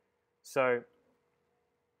 So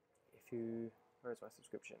if you, where's my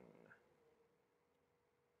subscription? I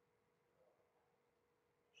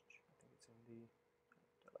think it's in the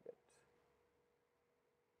delegate.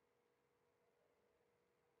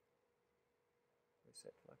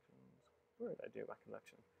 Reset collections. Where did I do my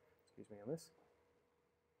collection? Excuse me on this.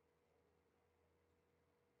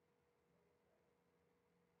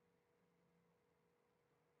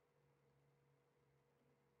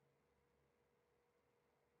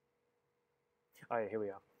 Oh yeah, here we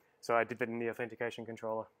are. So I did that in the authentication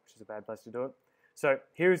controller, which is a bad place to do it. So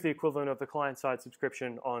here's the equivalent of the client-side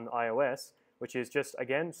subscription on iOS, which is just,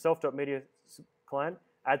 again, self.media client,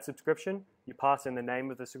 add subscription. You pass in the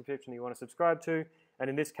name of the subscription you want to subscribe to. And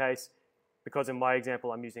in this case, because in my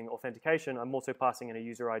example I'm using authentication, I'm also passing in a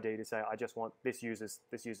user ID to say I just want this user's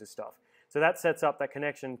stuff. So that sets up that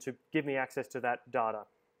connection to give me access to that data,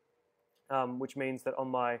 which means that on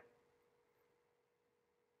my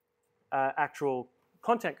actual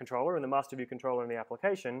content controller and the master view controller in the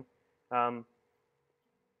application, I've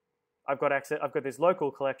got access. I've got this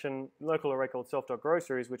local collection, local array called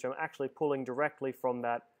self.groceries, which I'm actually pulling directly from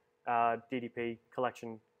that DDP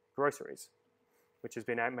collection groceries, which has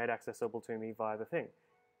been made accessible to me via the thing.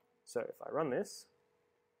 So if I run this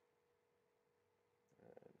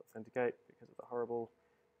and authenticate because of the horrible,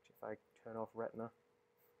 if I turn off Retina,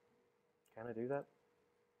 can I do that?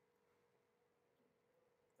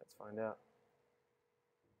 Let's find out.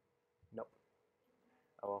 Nope.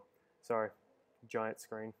 Oh well, sorry, giant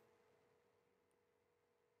screen.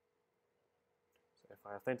 So if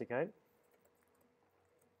I authenticate,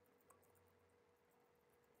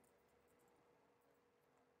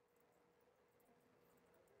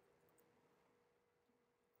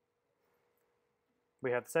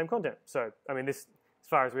 we have the same content. So, I mean, this, as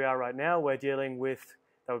far as we are right now, we're dealing with,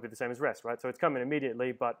 that would be the same as REST, right? So it's coming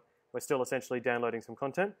immediately, but we're still essentially downloading some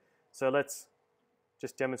content. So let's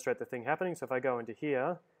just demonstrate the thing happening. So if I go into here,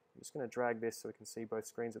 I'm just going to drag this so we can see both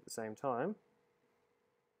screens at the same time.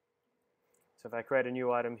 So if I create a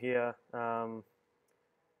new item here,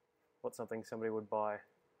 what's something somebody would buy?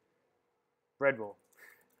 Bread roll.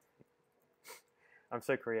 I'm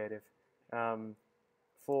so creative.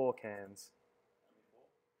 4 cans.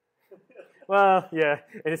 Well, yeah,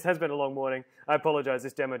 it has been a long morning. I apologize,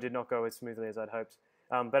 this demo did not go as smoothly as I'd hoped.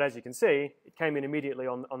 But as you can see, it came in immediately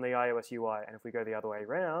on the iOS UI. And if we go the other way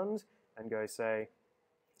around and go, say,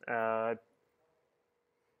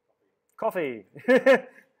 coffee,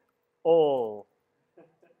 all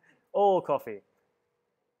coffee.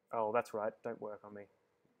 Oh, that's right, don't work on me,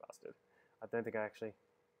 bastard. I don't think I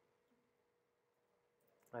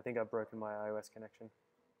think I've broken my iOS connection.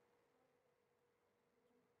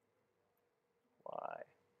 Why?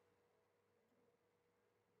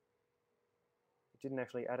 didn't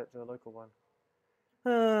actually add it to the local one.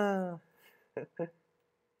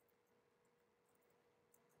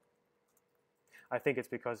 I think it's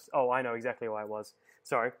because, oh, I know exactly why it was.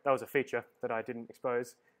 Sorry, that was a feature that I didn't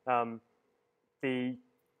expose. The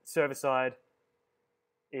server side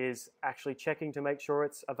is actually checking to make sure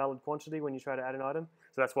it's a valid quantity when you try to add an item.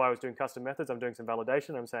 So that's why I was doing custom methods. I'm doing some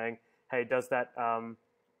validation. I'm saying, hey, does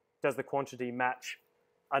the quantity match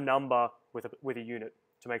a number with a unit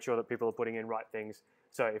to make sure that people are putting in right things?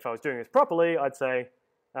 So if I was doing this properly, I'd say,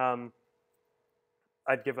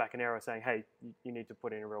 I'd give back an error saying, hey, you need to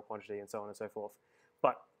put in a real quantity and so on and so forth.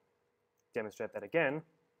 But demonstrate that again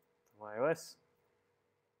from iOS.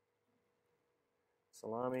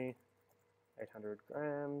 Salami, 800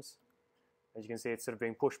 grams. As you can see, it's sort of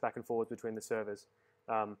being pushed back and forwards between the servers.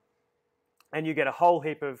 And you get a whole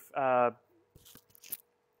heap of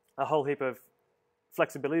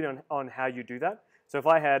flexibility on how you do that. So if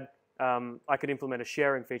I had, I could implement a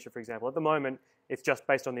sharing feature, for example. At the moment, it's just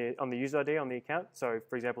based on the user ID on the account. So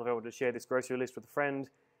for example, if I were to share this grocery list with a friend,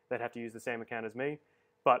 they'd have to use the same account as me.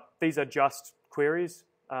 But these are just queries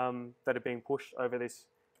that are being pushed over this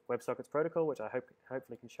WebSockets protocol, which I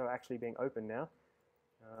hopefully can show actually being open now.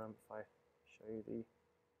 If I show you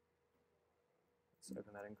let's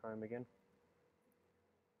open that in Chrome again.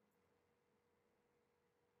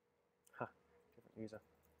 Different user.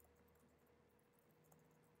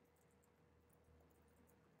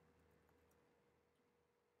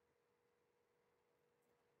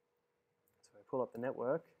 So I pull up the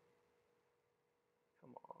network.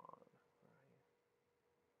 Come on.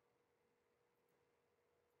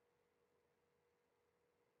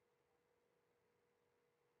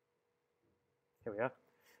 Here we are.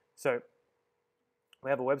 So we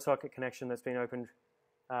have a WebSocket connection that's been opened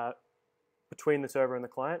between the server and the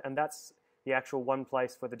client, and that's the actual one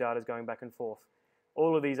place where the data is going back and forth.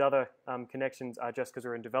 All of these other connections are just because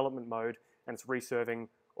we're in development mode, and it's reserving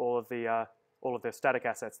all of the static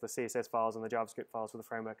assets, the CSS files and the JavaScript files for the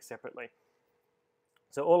framework separately.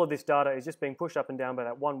 So all of this data is just being pushed up and down by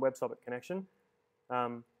that one WebSocket connection.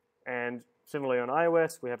 And similarly on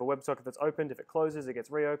iOS, we have a WebSocket that's opened. If it closes, it gets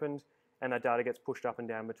reopened, and that data gets pushed up and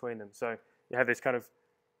down between them. So you have this kind of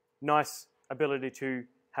nice ability to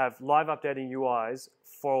have live updating UIs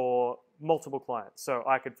for multiple clients. So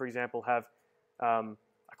I could, for example, have a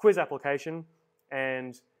quiz application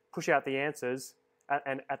and push out the answers,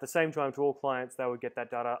 and at the same time to all clients, they would get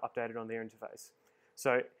that data updated on their interface.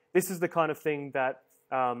 So this is the kind of thing that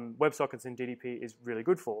WebSockets and DDP is really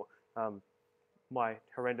good for. My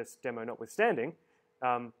horrendous demo notwithstanding,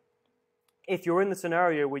 if you're in the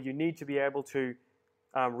scenario where you need to be able to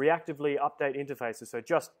reactively update interfaces, so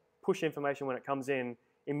just push information when it comes in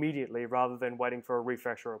immediately rather than waiting for a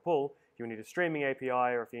refresh or a pull, if you need a streaming API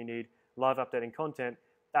or if you need live updating content,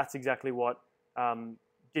 that's exactly what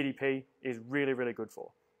DDP is really, really good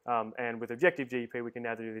for. And with ObjectiveDDP, we can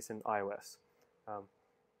now do this in iOS.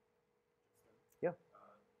 Yeah. Quick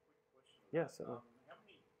question. Yeah, certainly. How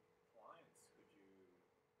many clients could you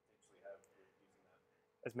potentially have using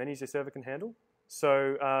that? As many as your server can handle.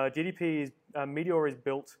 So DDP is, Meteor is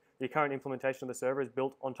built, the current implementation of the server is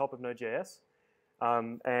built on top of Node.js.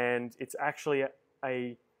 And it's actually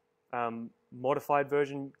a modified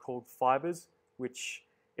version called Fibers, which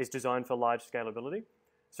is designed for large scalability.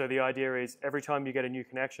 So the idea is every time you get a new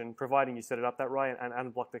connection, providing you set it up that way and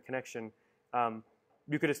unblock the connection,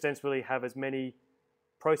 you could ostensibly have as many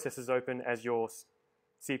processes open as your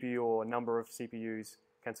CPU or number of CPUs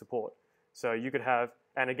can support. So you could have,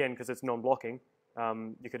 and again, because it's non-blocking,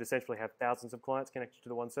 you could essentially have thousands of clients connected to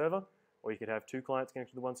the one server, or you could have 2 clients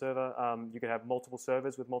connected to the one server. You could have multiple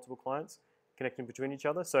servers with multiple clients connecting between each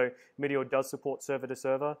other. So Meteor does support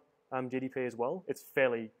server-to-server DDP as well. It's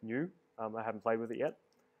fairly new. I haven't played with it yet.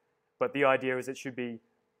 But the idea is it should be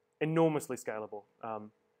enormously scalable.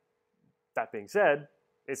 That being said,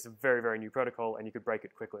 it's a very, very new protocol, and you could break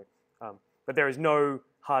it quickly. But there is no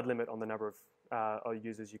hard limit on the number of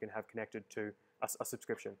users you can have connected to a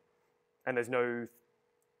subscription. And there's no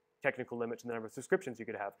technical limit to the number of subscriptions you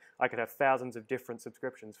could have. I could have thousands of different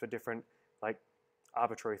subscriptions for different, like,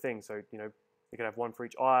 arbitrary things. So, you could have one for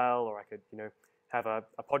each aisle, or I could, have a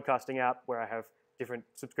podcasting app where I have different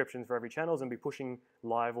subscriptions for every channels and be pushing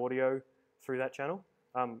live audio through that channel.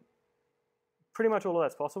 Pretty much all of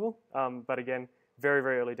that's possible. But again, very,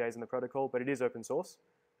 very early days in the protocol, but it is open source,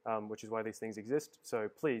 which is why these things exist. So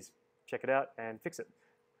please check it out and fix it.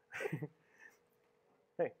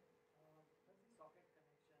 Hey.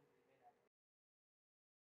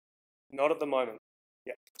 Not at the moment.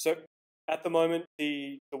 Yeah. So at the moment,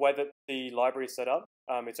 the way that the library is set up,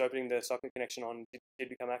 it's opening the socket connection on did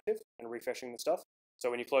become active and refreshing the stuff. So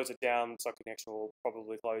when you close it down, socket connection will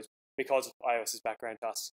probably close because of iOS's background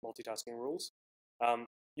task multitasking rules.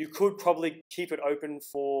 You could probably keep it open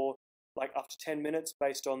for like up to 10 minutes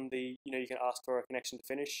based on the, you can ask for a connection to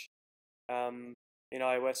finish. In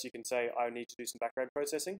iOS, you can say, I need to do some background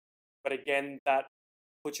processing. But again, that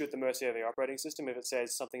puts you at the mercy of the operating system. If it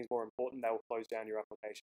says something's more important, they will close down your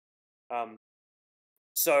application.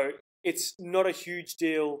 So it's not a huge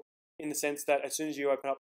deal in the sense that as soon as you open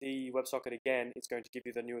up the WebSocket again, it's going to give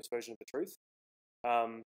you the newest version of the truth.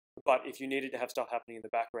 But if you needed to have stuff happening in the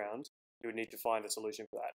background, you would need to find a solution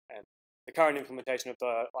for that. And the current implementation of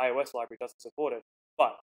the iOS library doesn't support it,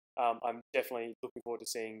 but I'm definitely looking forward to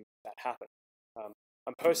seeing that happen.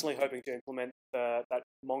 I'm personally hoping to implement that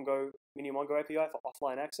Mini Mongo API for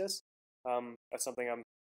offline access. That's something I'm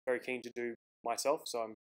very keen to do myself, so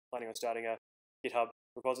I'm planning on starting a GitHub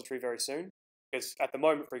repository very soon. Because at the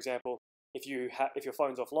moment, for example, if your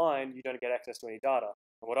phone's offline, you don't get access to any data.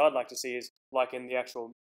 And what I'd like to see is, like in the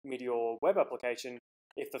actual Meteor web application,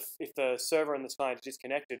 if the server and the client are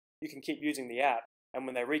disconnected, you can keep using the app, and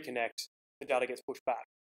when they reconnect, the data gets pushed back.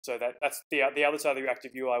 So that's the other side of the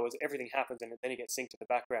Reactive UI was everything happens and then it gets synced to the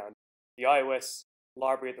background. The iOS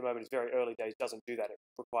library at the moment is very early days, doesn't do that. It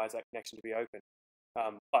requires that connection to be open.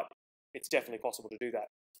 But it's definitely possible to do that.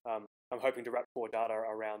 I'm hoping to wrap core data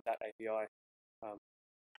around that API.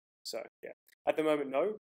 So yeah, at the moment,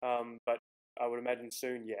 no, but I would imagine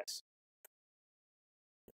soon, yes.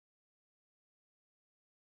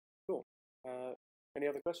 Cool. Any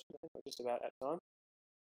other questions? I think we're just about at time.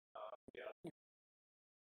 Yeah.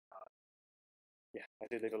 Yeah, I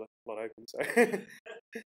did leave a lot open, so. Yeah,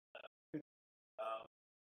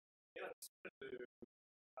 I just wanted to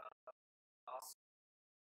ask,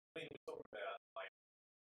 I mean, we're talking about like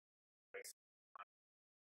basic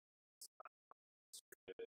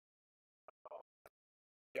scripted.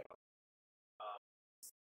 Yep.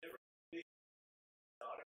 Is there a big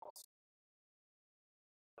data cost?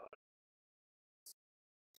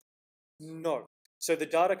 No. So the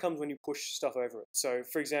data comes when you push stuff over it. So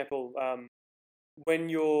for example, when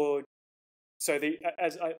you're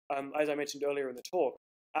as I mentioned earlier in the talk,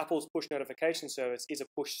 Apple's push notification service is a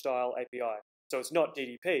push style API. So it's not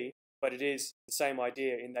DDP, but it is the same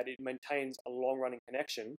idea in that it maintains a long running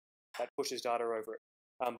connection that pushes data over it.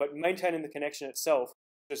 But maintaining the connection itself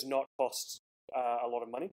does not cost a lot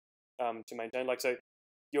of money to maintain. Like, so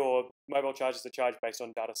your mobile charges are charged based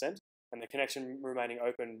on data sent, and the connection remaining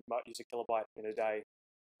open might use a kilobyte in a day.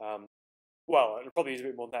 Well, it'll probably use a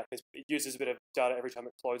bit more than that because it uses a bit of data every time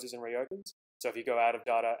it closes and reopens. So if you go out of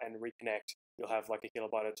data and reconnect, you'll have like a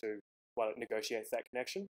kilobyte or two while it negotiates that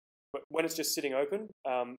connection. But when it's just sitting open,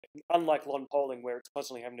 unlike long polling where it's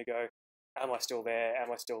constantly having to go, am I still there?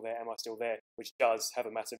 Am I still there? Am I still there? Which does have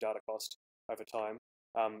a massive data cost over time.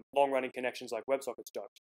 Long-running connections like WebSockets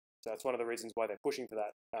don't. So that's one of the reasons why they're pushing for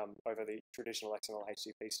that over the traditional XML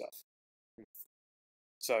HTTP stuff.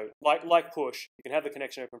 So like push, you can have the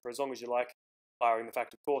connection open for as long as you like, barring the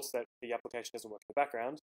fact, of course, that the application doesn't work in the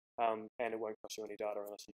background, and it won't cost you any data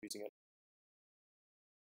unless you're using it.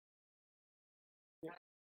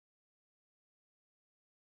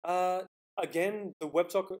 Yeah. Again, the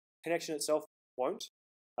WebSocket connection itself won't,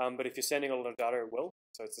 but if you're sending a lot of data, it will.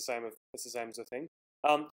 So it's the same as the thing.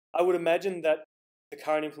 I would imagine that the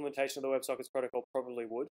current implementation of the WebSockets protocol probably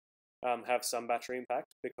would have some battery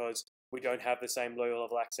impact because we don't have the same low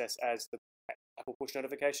level access as the Apple push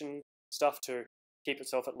notification stuff to keep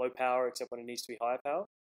itself at low power, except when it needs to be higher power.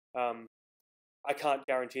 I can't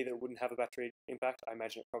guarantee that it wouldn't have a battery impact. I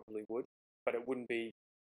imagine it probably would, but it wouldn't be.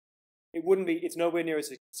 It's nowhere near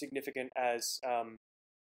as significant as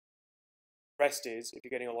REST is if you're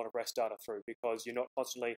getting a lot of REST data through because you're not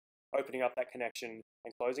constantly opening up that connection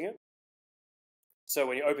and closing it. So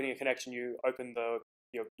when you're opening a connection, you open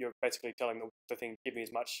you're basically telling the thing, give me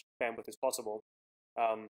as much bandwidth as possible.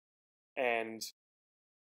 And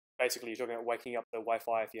basically you're talking about waking up the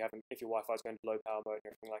Wi-Fi if your Wi-Fi is going to low power mode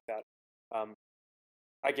and everything like that.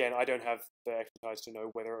 Again, I don't have the expertise to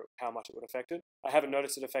know how much it would affect it. I haven't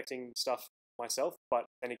noticed it affecting stuff myself, but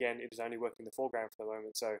then again, it is only working in the foreground for the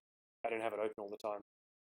moment, so I don't have it open all the time.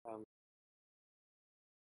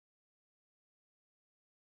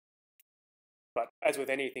 But as with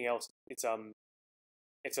anything else, it's a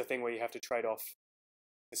thing where you have to trade off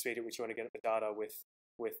the speed at which you want to get at the data with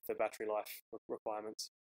the battery life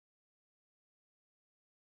requirements.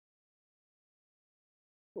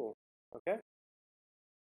 Cool. Okay.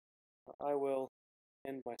 I will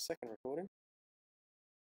end my second recording.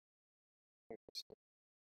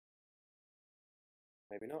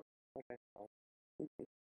 Maybe not. Okay. Bye.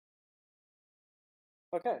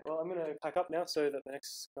 Okay, well, I'm going to pack up now so that the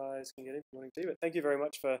next guys can get in morning tea. But thank you very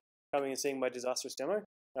much for coming and seeing my disastrous demo.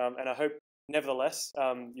 And I hope, nevertheless,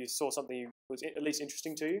 you saw something that was at least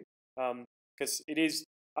interesting to you. Because it is,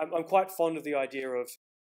 I'm quite fond of the idea of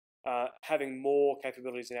having more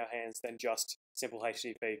capabilities in our hands than just simple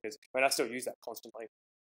HTTP. Because I still use that constantly,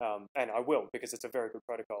 and I will because it's a very good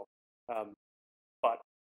protocol. But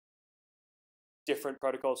different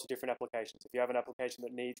protocols for different applications. If you have an application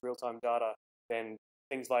that needs real-time data, then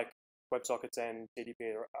things like WebSockets and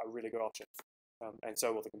DDP are a really good option. And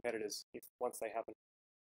so will the competitors once they happen.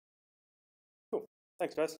 Cool.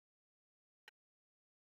 Thanks, guys.